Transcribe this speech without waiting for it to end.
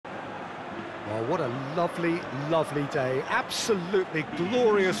Oh, what a lovely, lovely day. Absolutely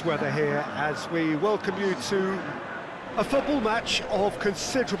glorious weather here as we welcome you to a football match of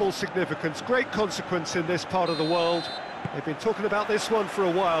considerable significance, great consequence in this part of the world. They've been talking about this one for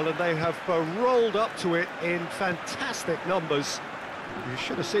a while and they have rolled up to it in fantastic numbers. You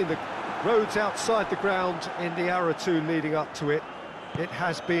should have seen the roads outside the ground in the hour or two leading up to it. It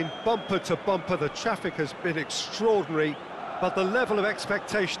has been bumper to bumper, the traffic has been extraordinary, but the level of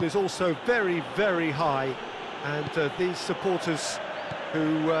expectation is also very, very high. And these supporters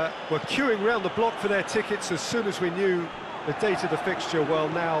who were queuing round the block for their tickets as soon as we knew the date of the fixture, well,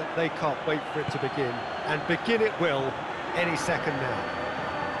 now they can't wait for it to begin. And begin it will any second now.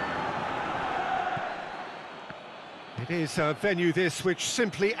 It is a venue this which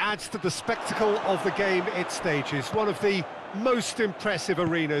simply adds to the spectacle of the game it stages. One of the most impressive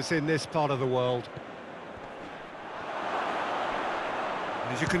arenas in this part of the world.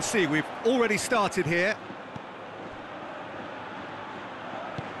 As you can see, we've already started here.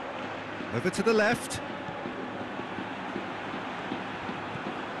 Over to the left.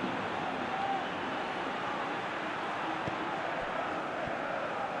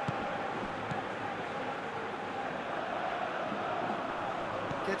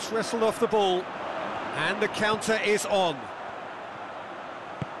 Gets wrestled off the ball, and the counter is on.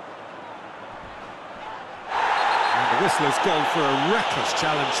 And the whistle has gone for a reckless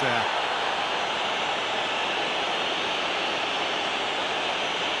challenge there.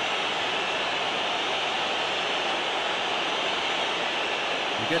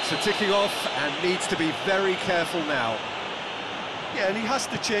 He gets the ticking off and needs to be very careful now. Yeah, and he has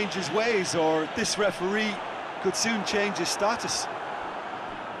to change his ways or this referee could soon change his status.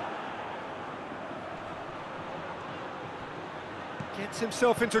 Gets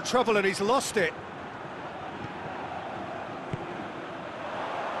himself into trouble and he's lost it.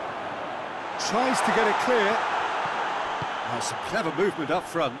 Tries to get it clear. Oh, some clever movement up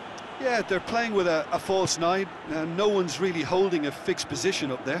front. Yeah, they're playing with a false nine, and no one's really holding a fixed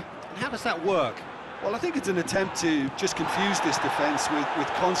position up there. And how does that work? Well, I think it's an attempt to just confuse this defence with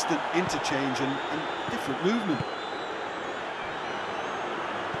constant interchange and different movement.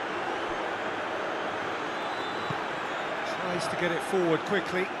 Tries to get it forward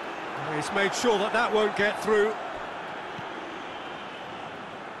quickly. He's made sure that that won't get through.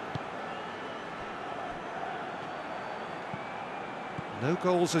 No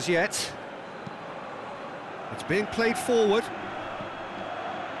goals as yet. It's being played forward.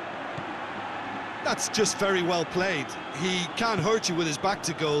 That's just very well played. He can't hurt you with his back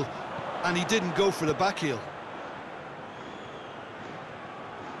to goal, and he didn't go for the back heel.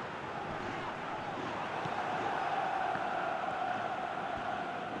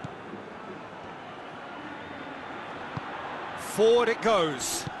 Forward it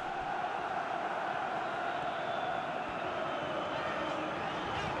goes.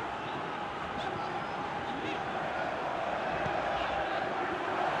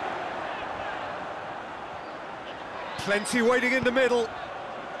 Plenty waiting in the middle.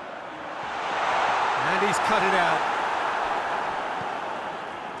 And he's cut it out.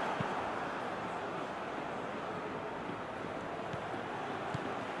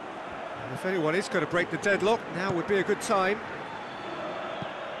 And if anyone is going to break the deadlock, now would be a good time.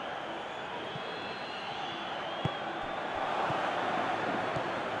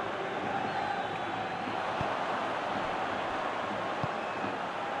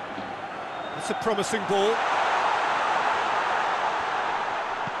 That's a promising ball.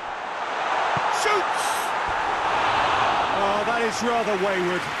 Shoots! Oh, that is rather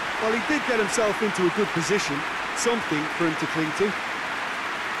wayward. Well, he did get himself into a good position, something for him to cling to.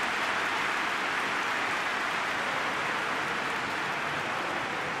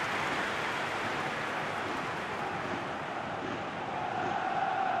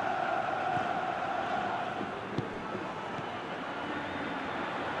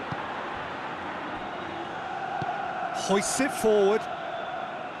 Hoists it forward. And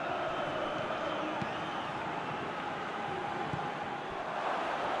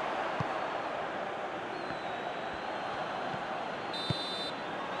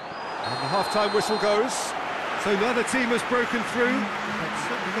the half-time whistle goes. So neither team has broken through, but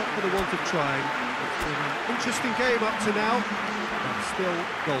certainly not for the want of trying. It's been an interesting game up to now, but still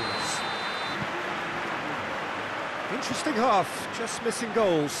goalless. Interesting half, just missing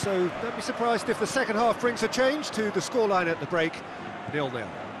goals, so don't be surprised if the second half brings a change to the scoreline at the break, 0-0.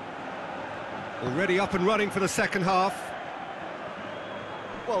 Already up and running for the second half.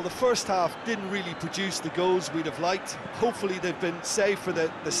 Well, the first half didn't really produce the goals we'd have liked. Hopefully they've been saved for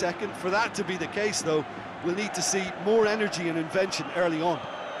the second. For that to be the case, though, we'll need to see more energy and invention early on.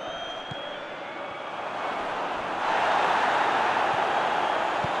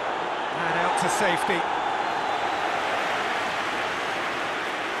 to safety.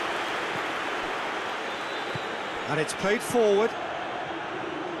 And it's played forward.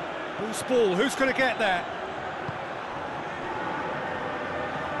 Loose ball, who's going to get there?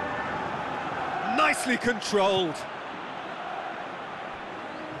 Nicely controlled.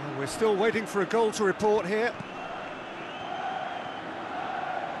 And we're still waiting for a goal to report here.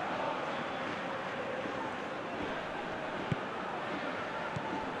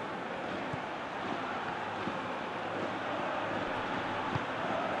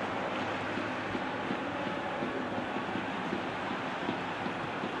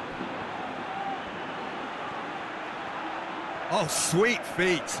 Oh, sweet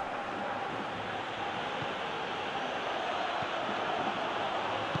feet.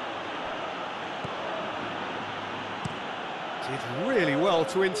 Did really well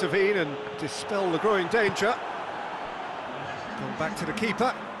to intervene and dispel the growing danger. Gone back to the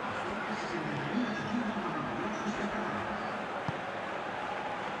keeper.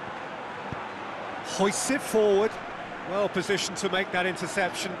 Hoists it forward. Well positioned to make that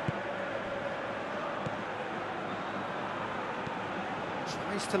interception.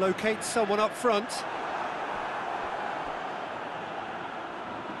 Tries to locate someone up front.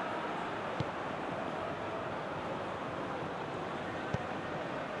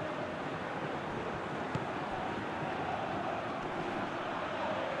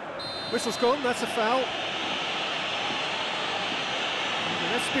 Whistle's gone, that's a foul.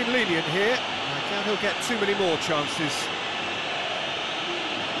 And that's been lenient here. I doubt he'll get too many more chances.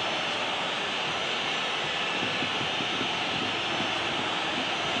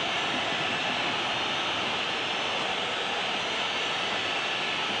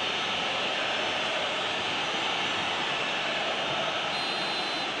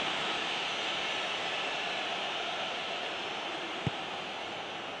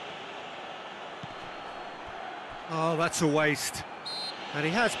 Oh, that's a waste. And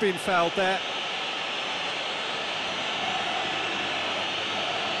he has been fouled there.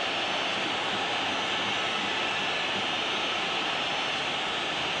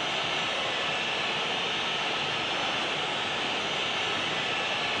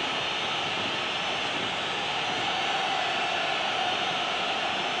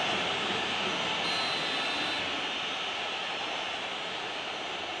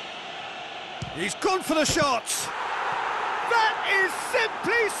 He's gone for the shots. That is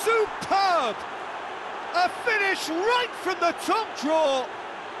simply superb! A finish right from the top draw.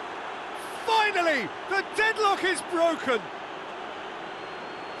 Finally, the deadlock is broken.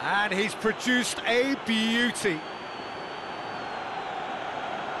 And he's produced a beauty.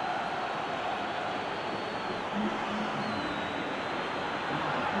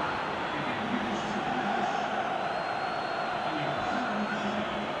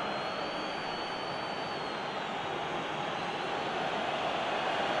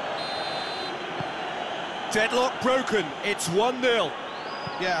 Deadlock broken, it's 1-0.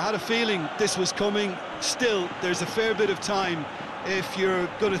 Yeah, I had a feeling this was coming. Still, there's a fair bit of time if you're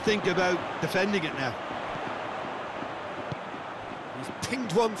going to think about defending it now. He's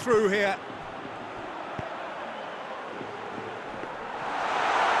pinged one through here.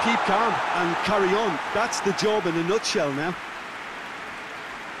 Keep calm and carry on. That's the job in a nutshell now.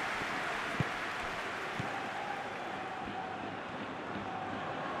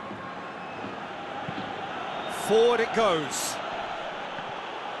 Forward it goes.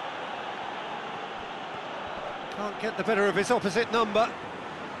 Can't get the better of his opposite number.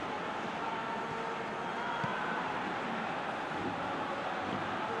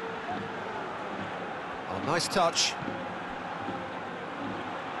 Oh, nice touch.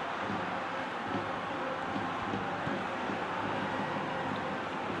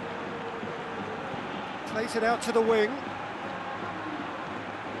 Plays it out to the wing.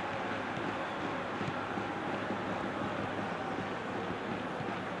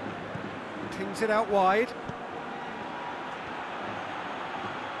 Pings it out wide.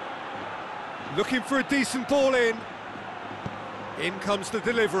 Looking for a decent ball in. In comes the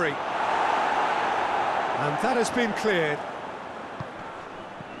delivery. And that has been cleared.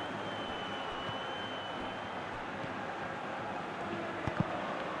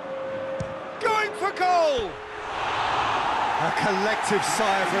 Going for goal! A collective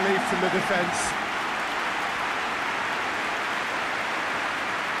sigh of relief from the defence.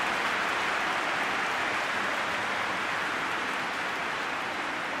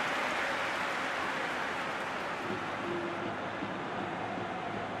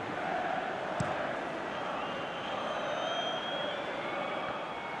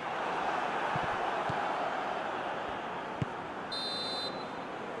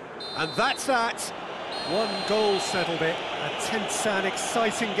 And that's that. One goal settled it. A tense and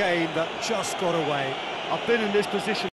exciting game that just got away. I've been in this position